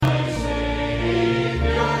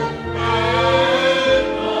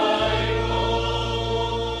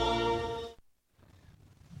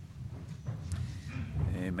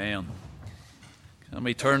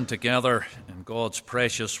Let me turn together in God's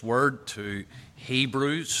precious word to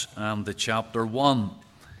Hebrews and the chapter 1.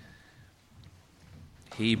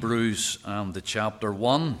 Hebrews and the chapter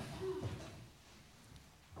 1.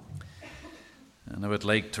 And I would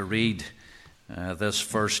like to read this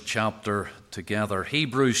first chapter together.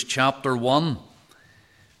 Hebrews chapter 1. We're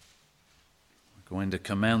going to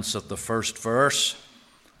commence at the first verse.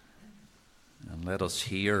 And let us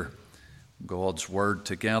hear God's word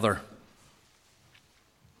together.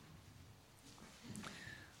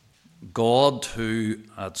 God, who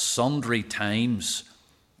at sundry times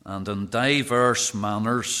and in diverse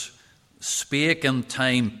manners spake in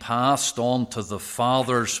time past unto the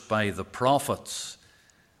fathers by the prophets,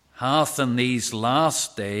 hath in these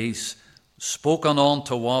last days spoken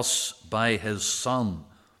unto us by his Son,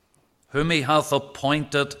 whom he hath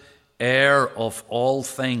appointed heir of all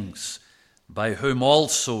things, by whom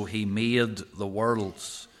also he made the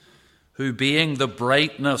worlds, who being the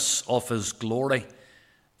brightness of his glory,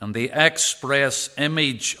 and the express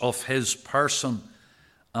image of his person,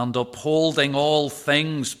 and upholding all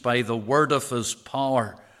things by the word of his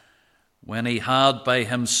power, when he had by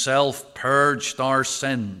himself purged our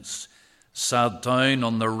sins, sat down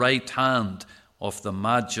on the right hand of the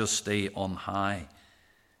majesty on high,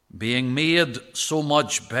 being made so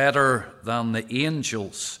much better than the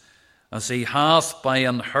angels, as he hath by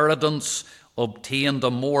inheritance obtained a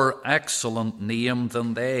more excellent name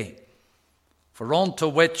than they. For unto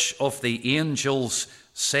which of the angels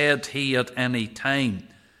said he at any time,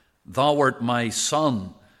 Thou art my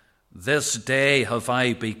son, this day have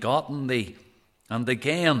I begotten thee. And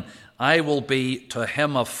again, I will be to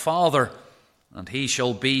him a father, and he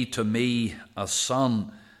shall be to me a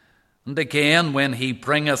son. And again, when he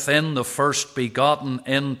bringeth in the first begotten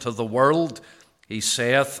into the world, he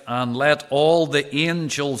saith, And let all the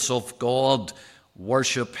angels of God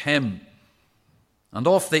worship him. And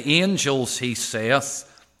of the angels he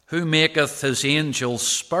saith, Who maketh his angels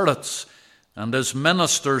spirits, and his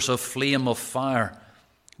ministers a flame of fire.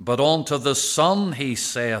 But unto the Son he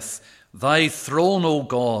saith, Thy throne, O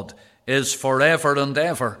God, is forever and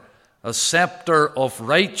ever. A scepter of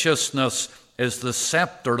righteousness is the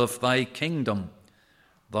scepter of thy kingdom.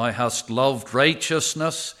 Thou hast loved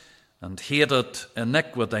righteousness and hated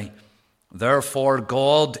iniquity. Therefore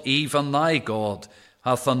God, even thy God,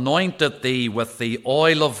 hath anointed thee with the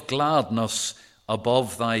oil of gladness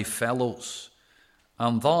above thy fellows.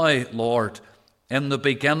 And thou, Lord, in the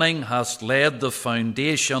beginning hast laid the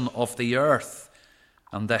foundation of the earth,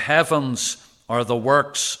 and the heavens are the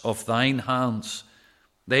works of thine hands.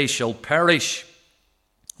 They shall perish,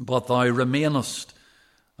 but thou remainest,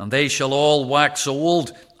 and they shall all wax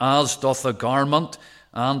old, as doth a garment,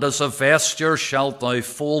 and as a vesture shalt thou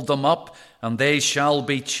fold them up, and they shall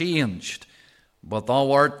be changed. But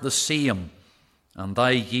thou art the same, and thy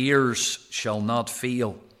years shall not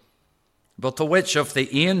fail. But to which of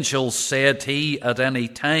the angels said he at any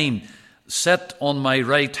time, Sit on my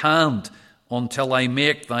right hand, until I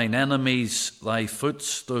make thine enemies thy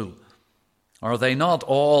footstool? Are they not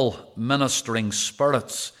all ministering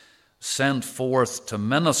spirits, sent forth to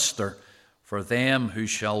minister for them who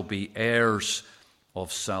shall be heirs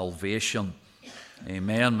of salvation?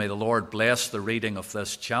 Amen. May the Lord bless the reading of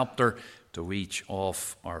this chapter to each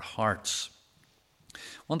of our hearts. I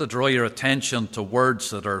want to draw your attention to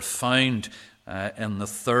words that are found in the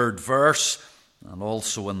third verse and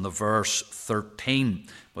also in the verse 13.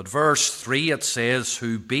 But verse 3 it says,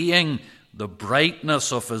 Who being the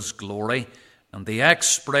brightness of his glory and the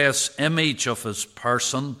express image of his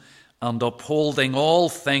person, and upholding all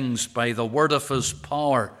things by the word of his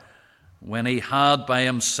power, when he had by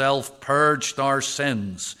himself purged our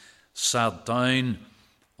sins, sat down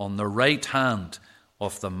on the right hand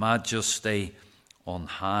of the majesty on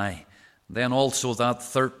high. Then also that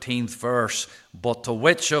 13th verse, But to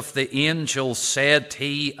which of the angels said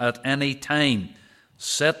he at any time,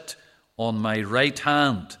 Sit on my right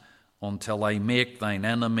hand, until I make thine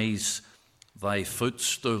enemies thy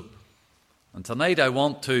footstool? And tonight I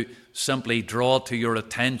want to simply draw to your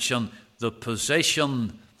attention the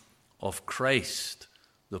position of Christ.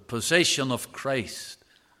 The position of Christ.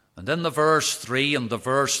 And in the verse 3 and the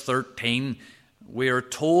verse 13, we are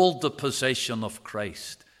told the position of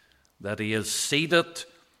Christ, that he is seated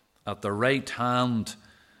at the right hand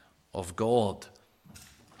of God.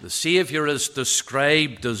 The Saviour is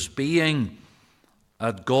described as being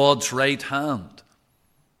at God's right hand.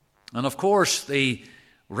 And of course, the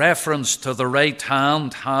reference to the right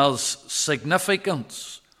hand has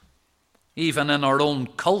significance. Even in our own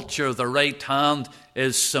culture, the right hand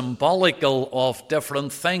is symbolical of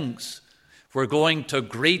different things. If we're going to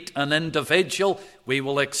greet an individual, we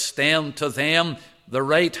will extend to them the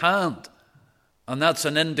right hand. And that's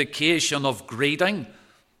an indication of greeting.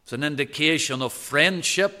 It's an indication of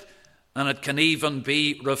friendship. And it can even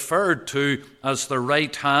be referred to as the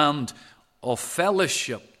right hand of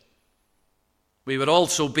fellowship. We would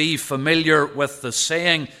also be familiar with the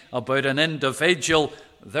saying about an individual,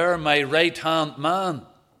 "They're my right-hand man."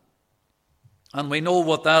 And we know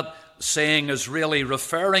what that saying is really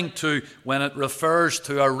referring to when it refers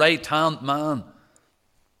to a right-hand man.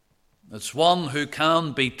 It's one who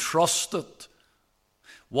can be trusted,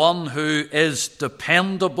 one who is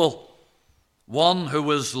dependable, one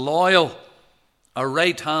who is loyal, a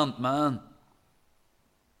right-hand man.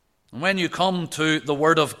 And when you come to the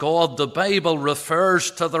Word of God, the Bible refers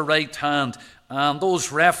to the right hand, and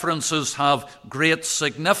those references have great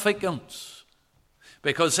significance.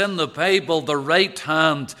 Because in the Bible, the right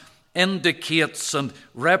hand indicates and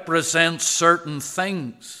represents certain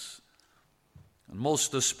things, and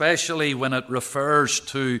most especially when it refers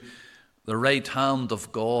to the right hand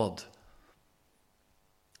of God.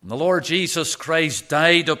 And the Lord Jesus Christ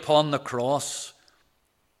died upon the cross,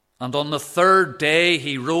 and on the third day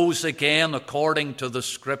he rose again according to the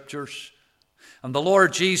Scriptures. And the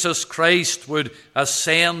Lord Jesus Christ would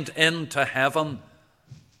ascend into heaven.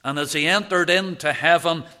 And as he entered into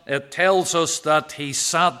heaven, it tells us that he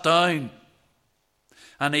sat down.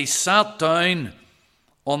 And he sat down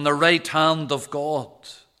on the right hand of God.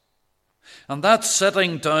 And that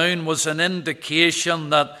sitting down was an indication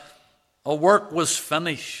that a work was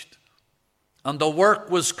finished and the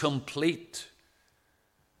work was complete.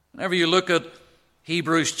 Whenever you look at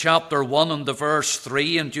Hebrews chapter 1 and the verse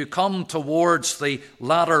 3, and you come towards the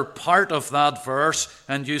latter part of that verse,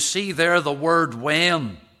 and you see there the word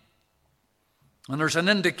when. And there's an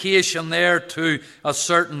indication there to a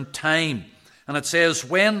certain time. And it says,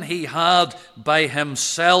 when he had by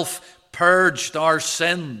himself purged our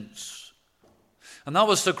sins. And that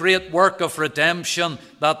was the great work of redemption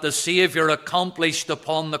that the Savior accomplished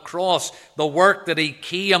upon the cross. The work that he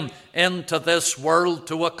came into this world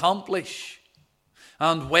to accomplish.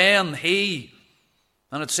 And when he,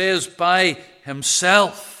 and it says by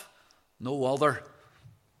himself, no other,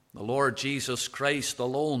 the Lord Jesus Christ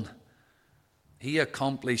alone, he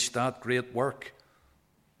accomplished that great work.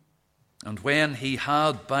 And when he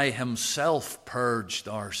had by himself purged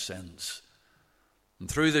our sins, and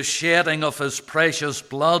through the shedding of his precious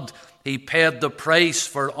blood, he paid the price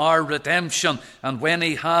for our redemption. And when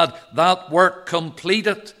he had that work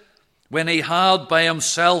completed, when he had by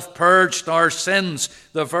himself purged our sins,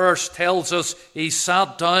 the verse tells us he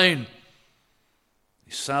sat down.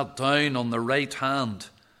 He sat down on the right hand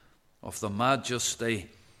of the Majesty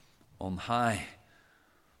on high.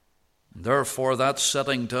 And therefore, that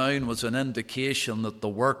sitting down was an indication that the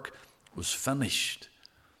work was finished.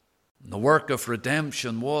 The work of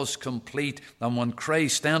redemption was complete, and when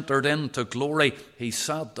Christ entered into glory, he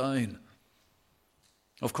sat down.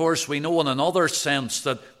 Of course, we know in another sense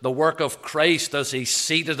that the work of Christ as he's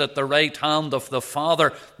seated at the right hand of the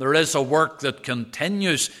Father, there is a work that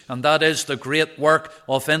continues, and that is the great work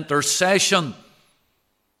of intercession.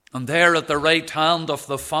 And there at the right hand of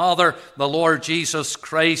the Father, the Lord Jesus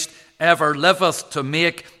Christ ever liveth to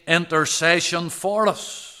make intercession for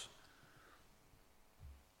us.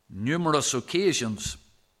 Numerous occasions,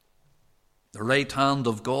 the right hand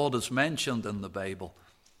of God is mentioned in the Bible.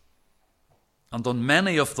 And on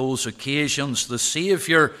many of those occasions, the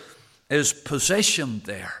Savior is positioned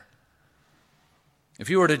there. If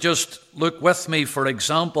you were to just look with me, for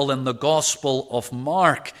example, in the Gospel of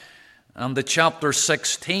Mark, and the chapter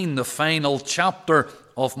 16, the final chapter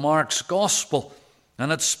of Mark's Gospel,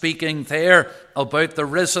 and it's speaking there about the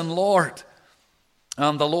risen Lord.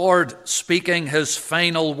 And the Lord speaking his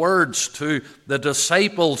final words to the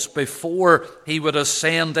disciples before he would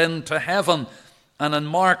ascend into heaven. And in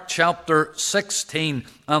Mark chapter 16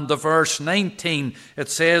 and the verse 19, it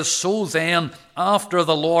says, so then, after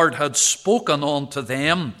the Lord had spoken unto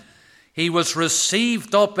them, he was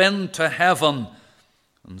received up into heaven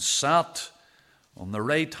and sat on the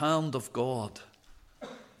right hand of God.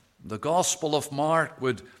 The Gospel of Mark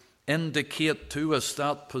would indicate to us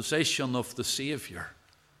that position of the Savior,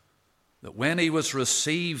 that when he was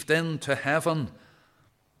received into heaven,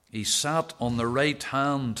 he sat on the right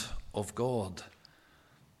hand of God.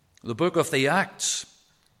 The book of the Acts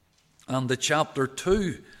and the chapter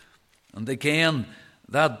 2, and again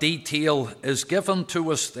that detail is given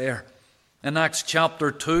to us there. In Acts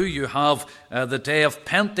chapter 2 you have the day of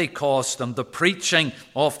Pentecost and the preaching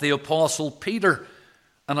of the Apostle Peter.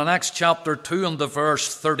 And in Acts chapter 2 and the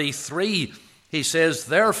verse 33, he says,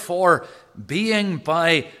 therefore, being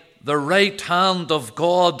by the right hand of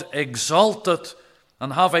God exalted,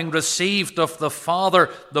 And having received of the Father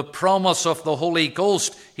the promise of the Holy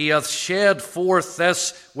Ghost, he hath shed forth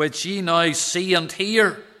this which ye now see and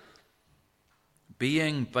hear,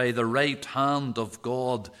 being by the right hand of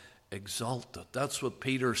God exalted. That's what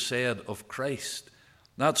Peter said of Christ.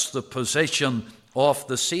 That's the position of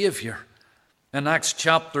the Saviour. In Acts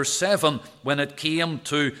chapter 7, when it came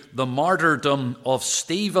to the martyrdom of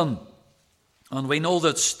Stephen, and we know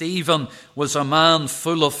that Stephen was a man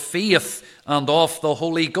full of faith and of the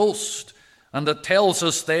Holy Ghost. And it tells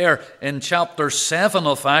us there in chapter 7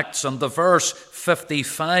 of Acts and the verse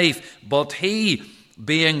 55, but he,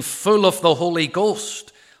 being full of the Holy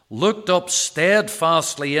Ghost, looked up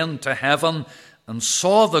steadfastly into heaven and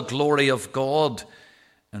saw the glory of God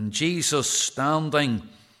and Jesus standing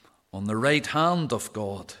on the right hand of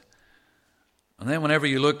God. And then whenever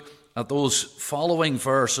you look at those following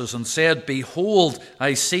verses, and said, behold,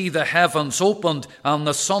 I see the heavens opened and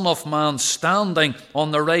the Son of Man standing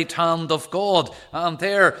on the right hand of God. And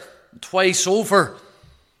there, twice over,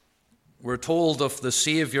 we're told of the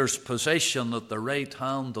Saviour's position at the right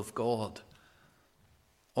hand of God.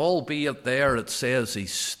 Albeit there it says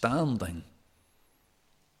he's standing.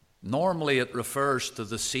 Normally it refers to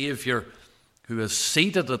the Saviour who is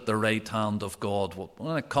seated at the right hand of God.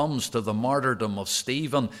 When it comes to the martyrdom of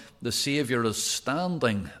Stephen, the Saviour is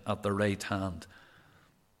standing at the right hand.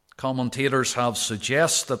 Commentators have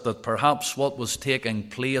suggested that perhaps what was taking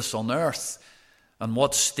place on earth and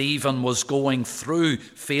what Stephen was going through,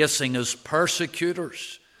 facing his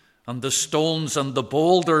persecutors, and the stones and the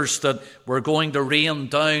boulders that were going to rain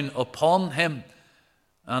down upon him,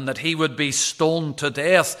 and that he would be stoned to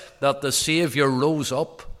death, that the Saviour rose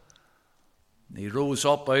up. He rose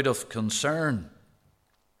up out of concern.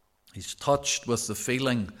 He's touched with the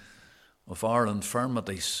feeling of our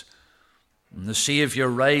infirmities. And the Saviour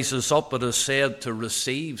rises up, it is said, to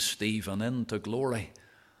receive Stephen into glory.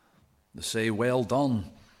 To say, well done,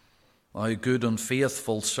 thou good and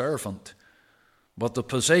faithful servant. But the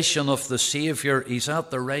position of the Saviour, he's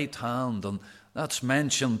at the right hand, and that's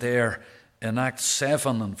mentioned there in Acts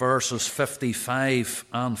 7 and verses 55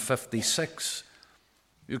 and 56.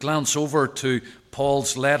 You glance over to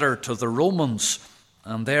Paul's letter to the Romans,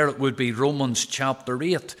 and there it would be Romans chapter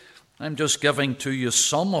 8. I'm just giving to you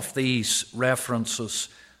some of these references,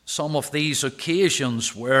 some of these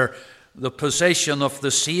occasions where the position of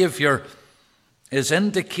the Saviour is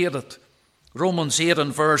indicated. Romans 8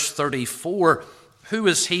 and verse 34, who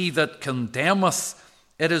is he that condemneth?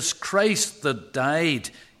 It is Christ that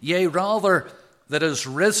died, yea, rather, that is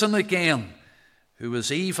risen again, who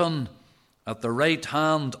is even at the right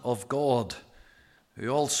hand of God, who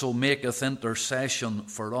also maketh intercession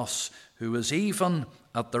for us, who is even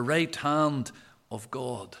at the right hand of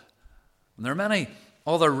God. And there are many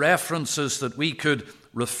other references that we could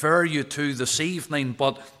refer you to this evening,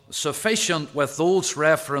 but sufficient with those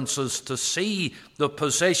references to see the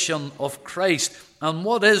position of Christ. And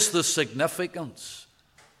what is the significance?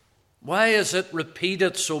 Why is it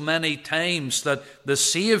repeated so many times that the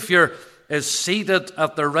Saviour is seated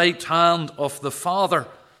at the right hand of the Father?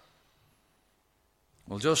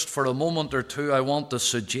 Well, just for a moment or two, I want to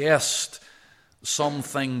suggest some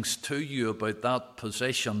things to you about that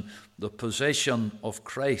position, the position of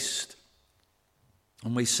Christ.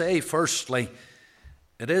 And we say, firstly,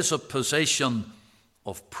 it is a position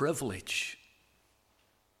of privilege.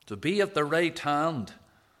 To be at the right hand,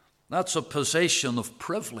 that's a position of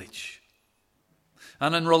privilege.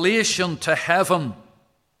 And in relation to heaven,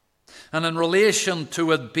 and in relation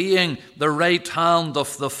to it being the right hand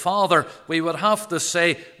of the Father, we would have to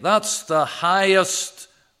say that's the highest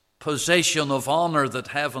position of honor that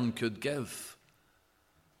heaven could give.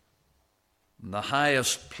 And the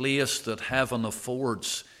highest place that heaven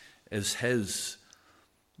affords is his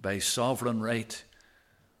by sovereign right.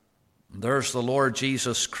 And there's the Lord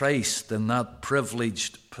Jesus Christ in that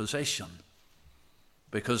privileged position,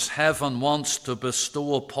 because heaven wants to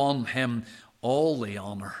bestow upon him all the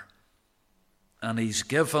honor. And he's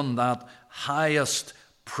given that highest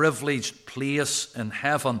privileged place in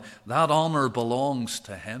heaven. That honor belongs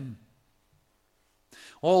to him.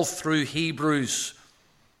 All through Hebrews,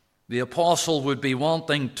 the apostle would be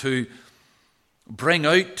wanting to bring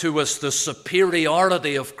out to us the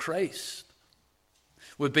superiority of Christ.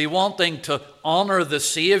 Would be wanting to honor the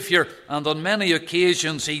Saviour, and on many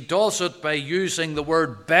occasions he does it by using the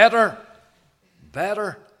word better.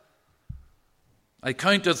 Better. I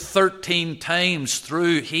counted 13 times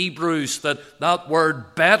through Hebrews that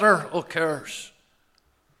word better occurs.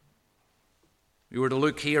 You were to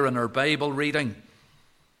look here in our Bible reading,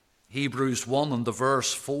 Hebrews 1 and the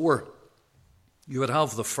verse 4. You would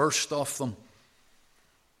have the first of them.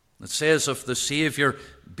 It says of the Saviour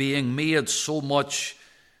being made so much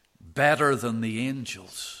better than the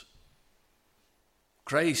angels.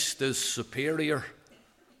 Christ is superior.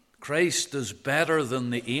 Christ is better than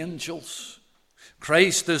the angels.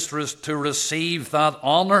 Christ is to receive that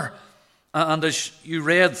honour. And as you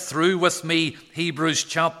read through with me Hebrews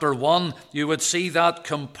chapter 1, you would see that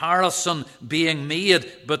comparison being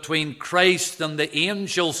made between Christ and the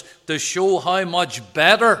angels to show how much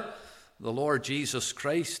better the Lord Jesus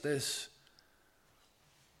Christ is.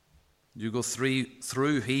 You go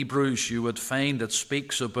through Hebrews, you would find it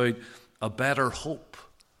speaks about a better hope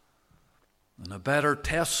and a better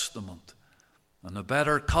testament and a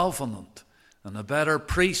better covenant and a better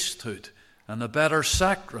priesthood and a better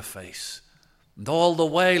sacrifice. And all the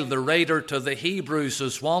while the writer to the Hebrews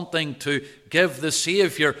is wanting to give the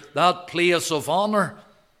Saviour that place of honour.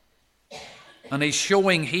 And he's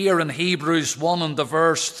showing here in Hebrews 1 and the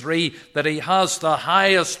verse 3 that he has the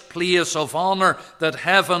highest place of honour that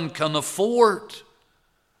heaven can afford.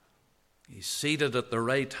 He's seated at the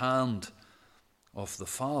right hand of the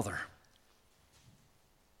Father.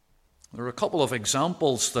 There are a couple of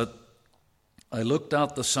examples that I looked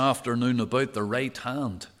at this afternoon about the right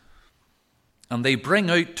hand. And they bring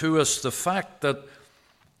out to us the fact that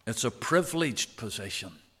it's a privileged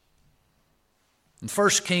position. In 1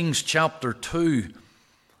 Kings chapter 2,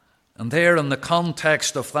 and there in the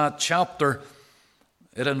context of that chapter,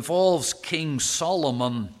 it involves King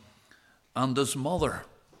Solomon and his mother.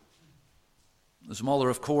 His mother,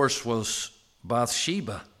 of course, was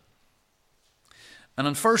Bathsheba. And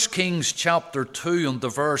in 1 Kings chapter 2 and the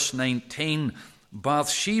verse 19,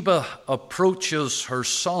 Bathsheba approaches her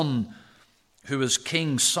son, who is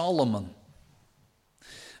King Solomon.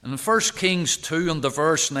 And in 1 Kings 2 and the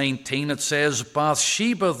verse 19 it says,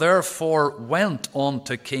 Bathsheba therefore went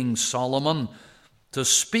unto King Solomon to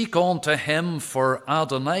speak unto him for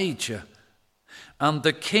Adonijah. And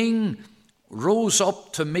the king rose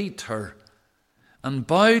up to meet her, and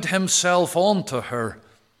bowed himself unto her,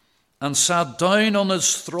 and sat down on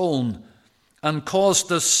his throne, and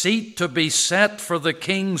caused a seat to be set for the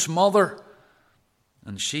king's mother.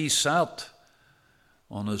 And she sat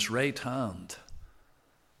on his right hand.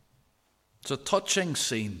 It's a touching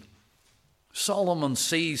scene. Solomon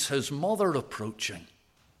sees his mother approaching.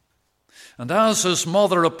 And as his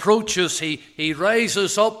mother approaches, he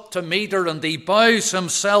rises up to meet her, and he bows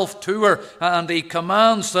himself to her, and he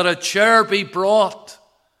commands that a chair be brought,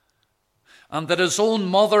 and that his own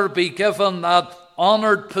mother be given that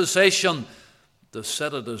honoured position to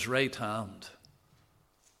sit at his right hand.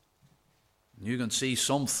 You can see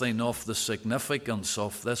something of the significance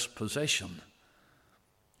of this position.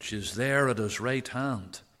 She's there at his right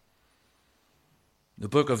hand. The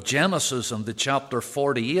book of Genesis and the chapter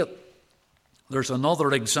 48, there's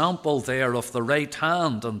another example there of the right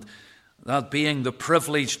hand, and that being the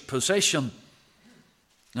privileged position.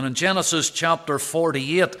 And in Genesis chapter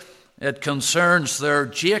 48, it concerns there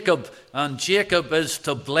Jacob, and Jacob is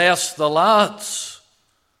to bless the lads.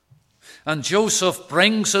 And Joseph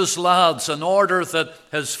brings his lads in order that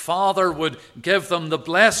his father would give them the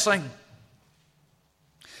blessing.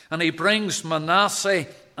 And he brings Manasseh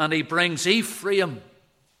and he brings Ephraim.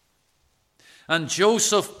 And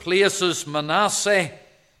Joseph places Manasseh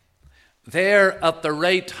there at the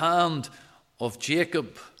right hand of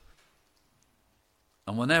Jacob.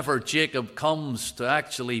 And whenever Jacob comes to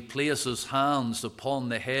actually place his hands upon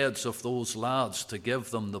the heads of those lads to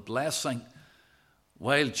give them the blessing,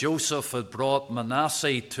 while Joseph had brought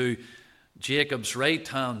Manasseh to Jacob's right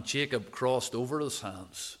hand, Jacob crossed over his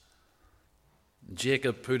hands.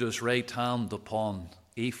 Jacob put his right hand upon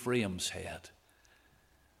Ephraim's head.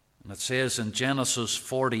 And it says in Genesis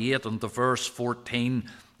 48 and the verse 14,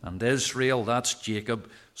 and Israel, that's Jacob,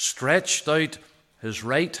 stretched out his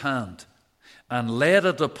right hand and laid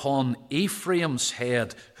it upon Ephraim's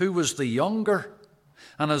head, who was the younger,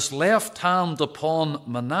 and his left hand upon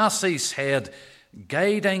Manasseh's head,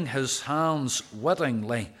 guiding his hands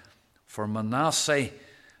wittingly, for Manasseh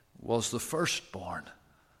was the firstborn.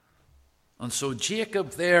 And so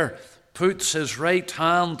Jacob there puts his right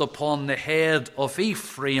hand upon the head of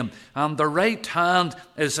Ephraim, and the right hand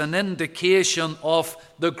is an indication of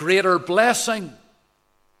the greater blessing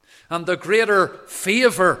and the greater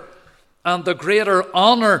favour and the greater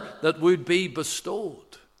honour that would be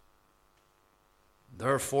bestowed.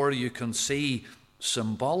 Therefore, you can see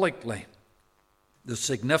symbolically the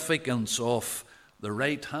significance of the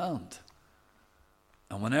right hand.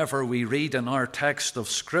 And whenever we read in our text of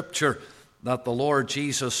Scripture that the Lord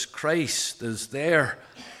Jesus Christ is there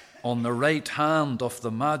on the right hand of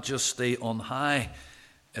the Majesty on high,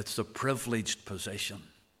 it's a privileged position.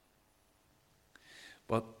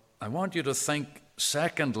 But I want you to think,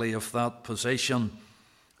 secondly, of that position.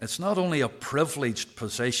 It's not only a privileged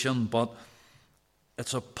position, but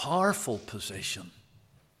it's a powerful position.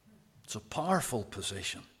 It's a powerful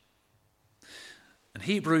position. In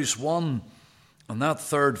Hebrews 1, in that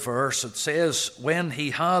third verse, it says, when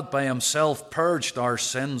he had by himself purged our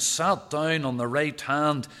sins, sat down on the right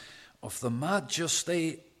hand of the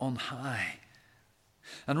majesty on high.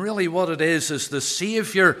 And really what it is the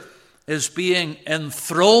Saviour is being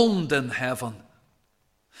enthroned in heaven.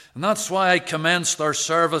 And that's why I commenced our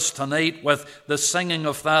service tonight with the singing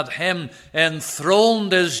of that hymn,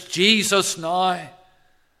 Enthroned is Jesus now.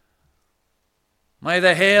 May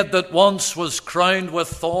the head that once was crowned with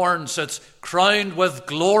thorns, it's crowned with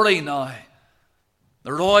glory now.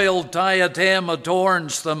 The royal diadem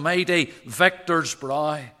adorns the mighty victor's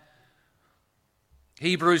brow.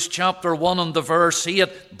 Hebrews chapter 1 and the verse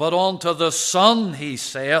 8, but unto the Son he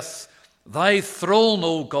saith, thy throne,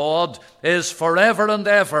 O God, is forever and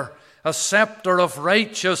ever. A scepter of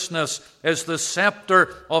righteousness is the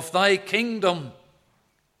scepter of thy kingdom.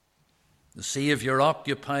 The Saviour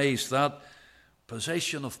occupies that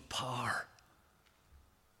position of power.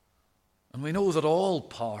 And we know that all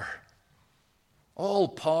power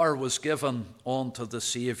was given unto the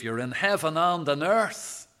Saviour in heaven and on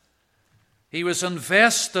earth. He was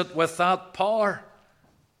invested with that power.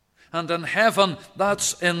 And in heaven,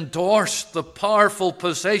 that's endorsed the powerful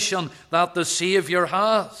position that the Saviour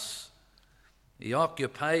has. He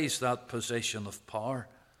occupies that position of power.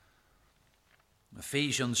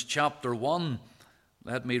 Ephesians chapter 1,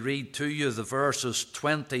 let me read to you the verses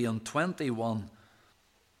 20 and 21.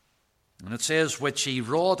 And it says, which he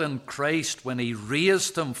wrought in Christ when he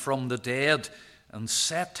raised him from the dead and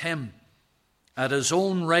set him at his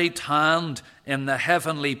own right hand in the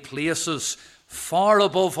heavenly places, far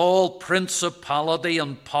above all principality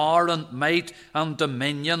and power and might and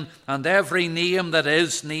dominion and every name that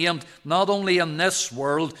is named, not only in this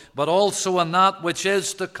world, but also in that which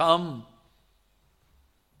is to come.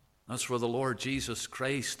 That's where the Lord Jesus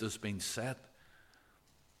Christ has been set.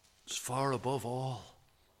 It's far above all.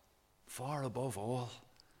 Far above all.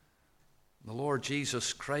 The Lord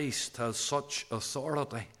Jesus Christ has such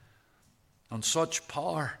authority and such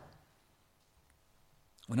power.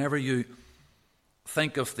 Whenever you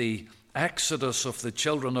think of the exodus of the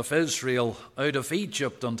children of Israel out of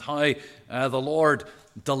Egypt and how the Lord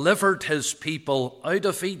delivered his people out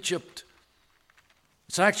of Egypt,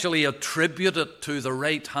 it's actually attributed to the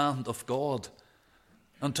right hand of God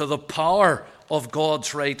and to the power of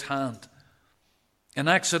God's right hand. In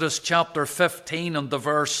Exodus chapter 15 and the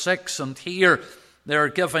verse 6, and here they're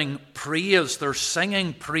giving praise, they're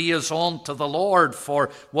singing praise unto the Lord for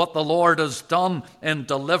what the Lord has done in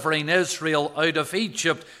delivering Israel out of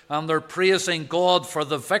Egypt, and they're praising God for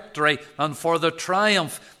the victory and for the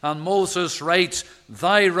triumph. And Moses writes,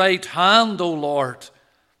 thy right hand, O Lord,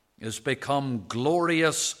 is become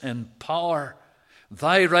glorious in power.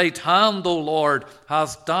 Thy right hand, O Lord,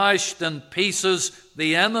 hath dashed in pieces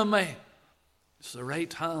the enemy. It's the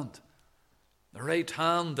right hand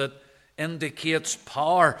that indicates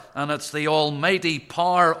power, and it's the almighty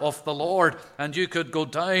power of the Lord. And you could go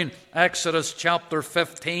down Exodus chapter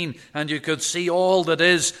 15 and you could see all that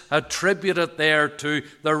is attributed there to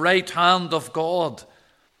the right hand of God.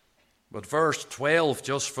 But verse 12,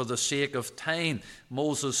 just for the sake of time,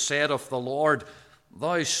 Moses said of the Lord,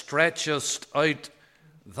 thou stretchest out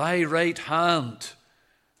thy right hand,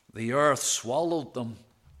 the earth swallowed them.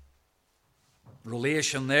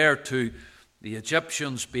 Relation there to the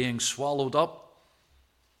Egyptians being swallowed up.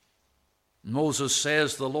 Moses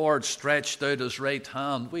says the Lord stretched out his right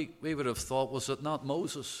hand. We would have thought, was it not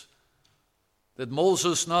Moses? Did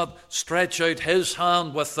Moses not stretch out his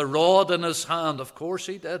hand with the rod in his hand? Of course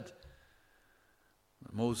he did.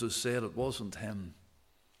 Moses said it wasn't him.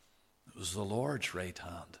 It was the Lord's right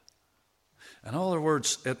hand. In other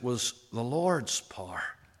words, it was the Lord's power.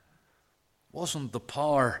 It wasn't the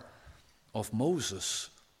power of Moses.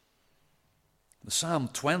 The Psalm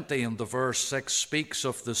 20 and the verse 6 speaks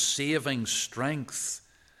of the saving strength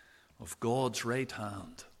of God's right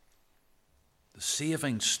hand. The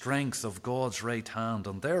saving strength of God's right hand.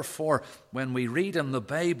 And therefore, when we read in the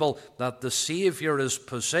Bible that the Saviour is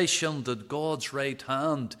positioned at God's right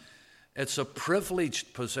hand, it's a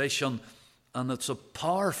privileged position and it's a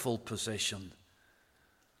powerful position.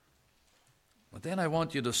 But then I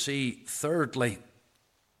want you to see, thirdly,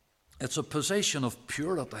 it's a position of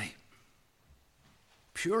purity.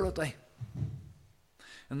 Purity.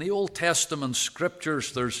 In the Old Testament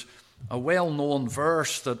scriptures, there's a well-known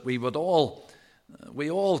verse that we would all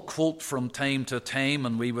We all quote from time to time,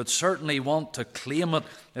 and we would certainly want to claim it.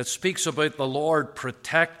 It speaks about the Lord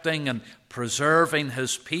protecting and preserving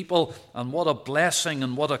his people, and what a blessing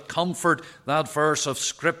and what a comfort that verse of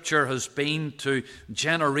Scripture has been to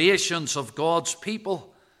generations of God's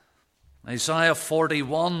people. Isaiah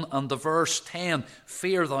 41 and the verse 10,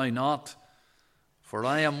 "Fear thou not, for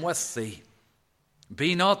I am with thee.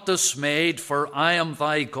 Be not dismayed, for I am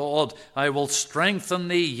thy God. I will strengthen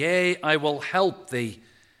thee, yea, I will help thee."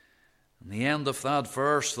 In the end of that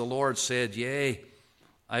verse, the Lord said, "Yea,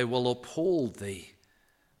 I will uphold thee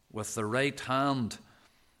with the right hand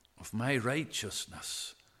of my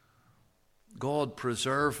righteousness." God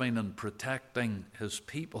preserving and protecting his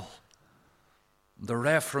people. The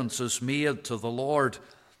reference is made to the Lord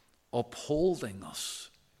upholding us.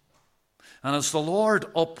 And as the Lord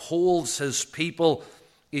upholds his people,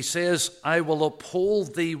 he says, "I will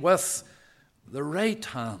uphold thee with the right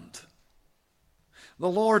hand." The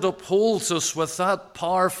Lord upholds us with that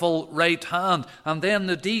powerful right hand. And then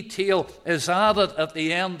the detail is added at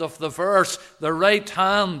the end of the verse, "the right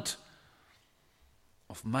hand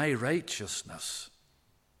of my righteousness."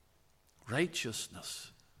 Righteousness.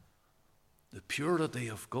 The purity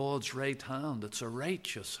of God's right hand. It's a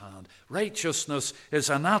righteous hand. Righteousness is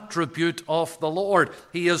an attribute of the Lord.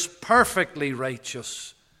 He is perfectly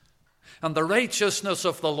righteous. And the righteousness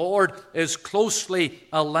of the Lord is closely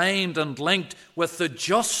aligned and linked with the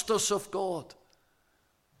justice of God.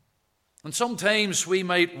 And sometimes we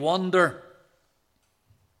might wonder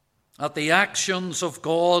at the actions of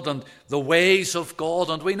God and the ways of God,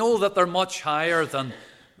 and we know that they're much higher than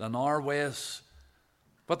our ways.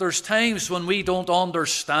 But there's times when we don't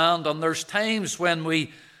understand, and there's times when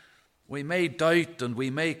we may doubt and we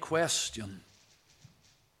may question.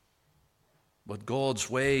 But God's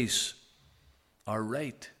ways are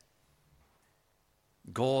right.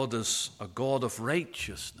 God is a God of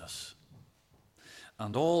righteousness.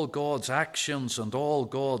 And all God's actions and all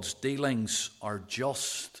God's dealings are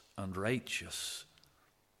just and righteous.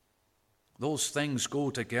 Those things go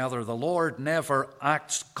together. The Lord never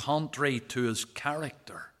acts contrary to his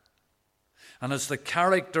character. And as the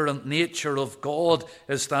character and nature of God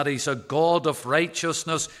is that he's a God of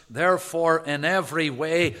righteousness, therefore in every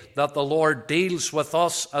way that the Lord deals with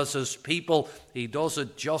us as his people, he does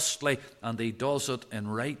it justly and he does it in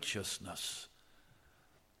righteousness.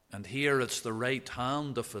 And here it's the right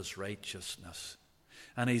hand of his righteousness.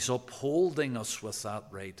 And he's upholding us with that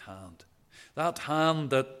right hand. That hand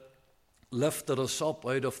that lifted us up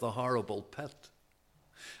out of the horrible pit.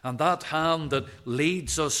 And that hand that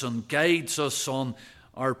leads us and guides us on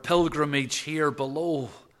our pilgrimage here below.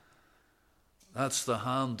 That's the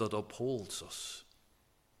hand that upholds us.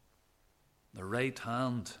 The right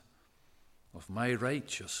hand of my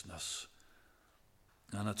righteousness.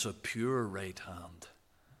 And it's a pure right hand.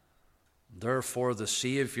 Therefore, the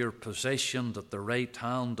Savior positioned at the right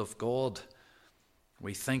hand of God,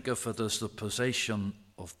 we think of it as the position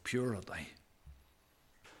of purity.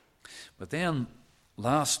 But then,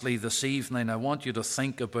 lastly, this evening, I want you to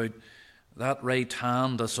think about that right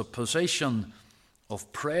hand as a position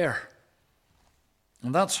of prayer.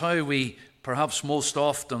 And that's how we perhaps most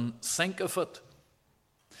often think of it.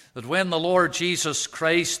 That when the Lord Jesus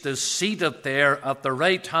Christ is seated there at the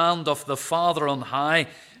right hand of the Father on high,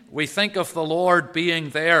 we think of the Lord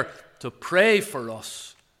being there to pray for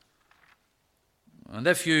us. And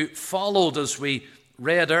if you followed as we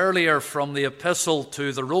read earlier from the epistle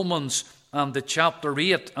to the Romans and the chapter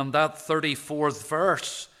 8 and that 34th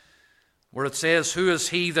verse, where it says, "Who is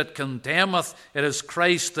he that condemneth? It is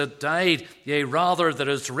Christ that died, yea, rather that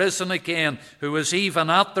is risen again, who is even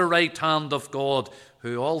at the right hand of God,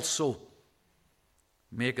 who also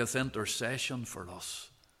maketh intercession for us."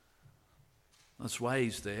 That's why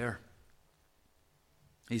he's there.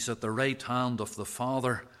 He's at the right hand of the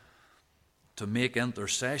Father to make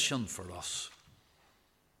intercession for us.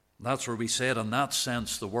 That's where we said, in that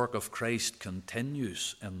sense, the work of Christ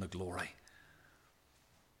continues in the glory.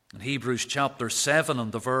 In Hebrews chapter 7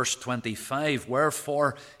 and the verse 25,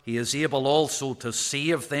 "Wherefore he is able also to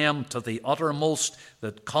save them to the uttermost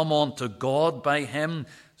that come unto God by him,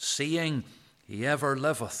 seeing he ever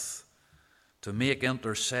liveth to make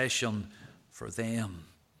intercession for them."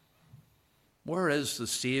 Where is the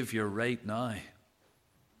Savior right now?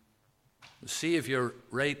 The Savior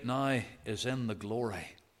right now is in the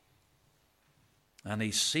glory. And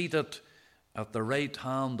he's seated at the right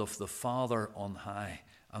hand of the Father on high.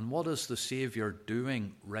 And what is the Savior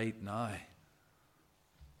doing right now?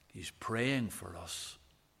 He's praying for us.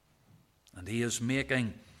 And he is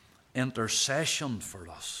making intercession for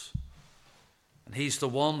us. And he's the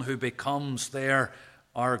one who becomes there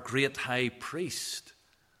our great high priest,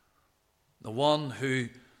 the one who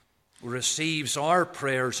receives our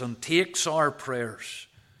prayers and takes our prayers,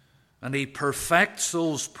 and he perfects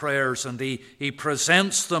those prayers, and he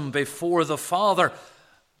presents them before the Father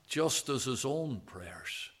just as his own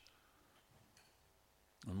prayers.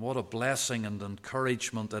 And what a blessing and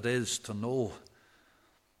encouragement it is to know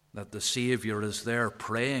that the Saviour is there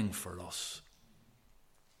praying for us.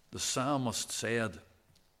 The psalmist said,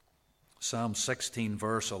 Psalm 16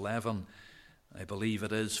 verse 11, I believe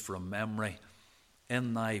it is from memory,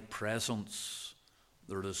 in thy presence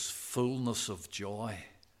there is fullness of joy,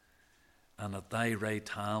 and at thy right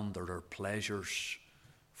hand there are pleasures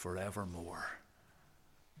forevermore.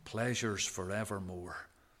 Pleasures forevermore.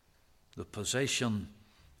 The position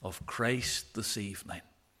of Christ this evening.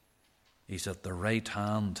 He's at the right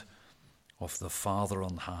hand of the Father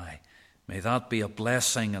on high. May that be a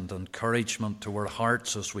blessing and encouragement to our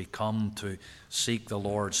hearts as we come to seek the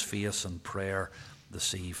Lord's face in prayer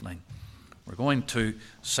this evening. We're going to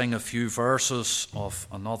sing a few verses of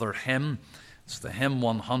another hymn. It's the hymn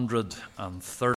 130.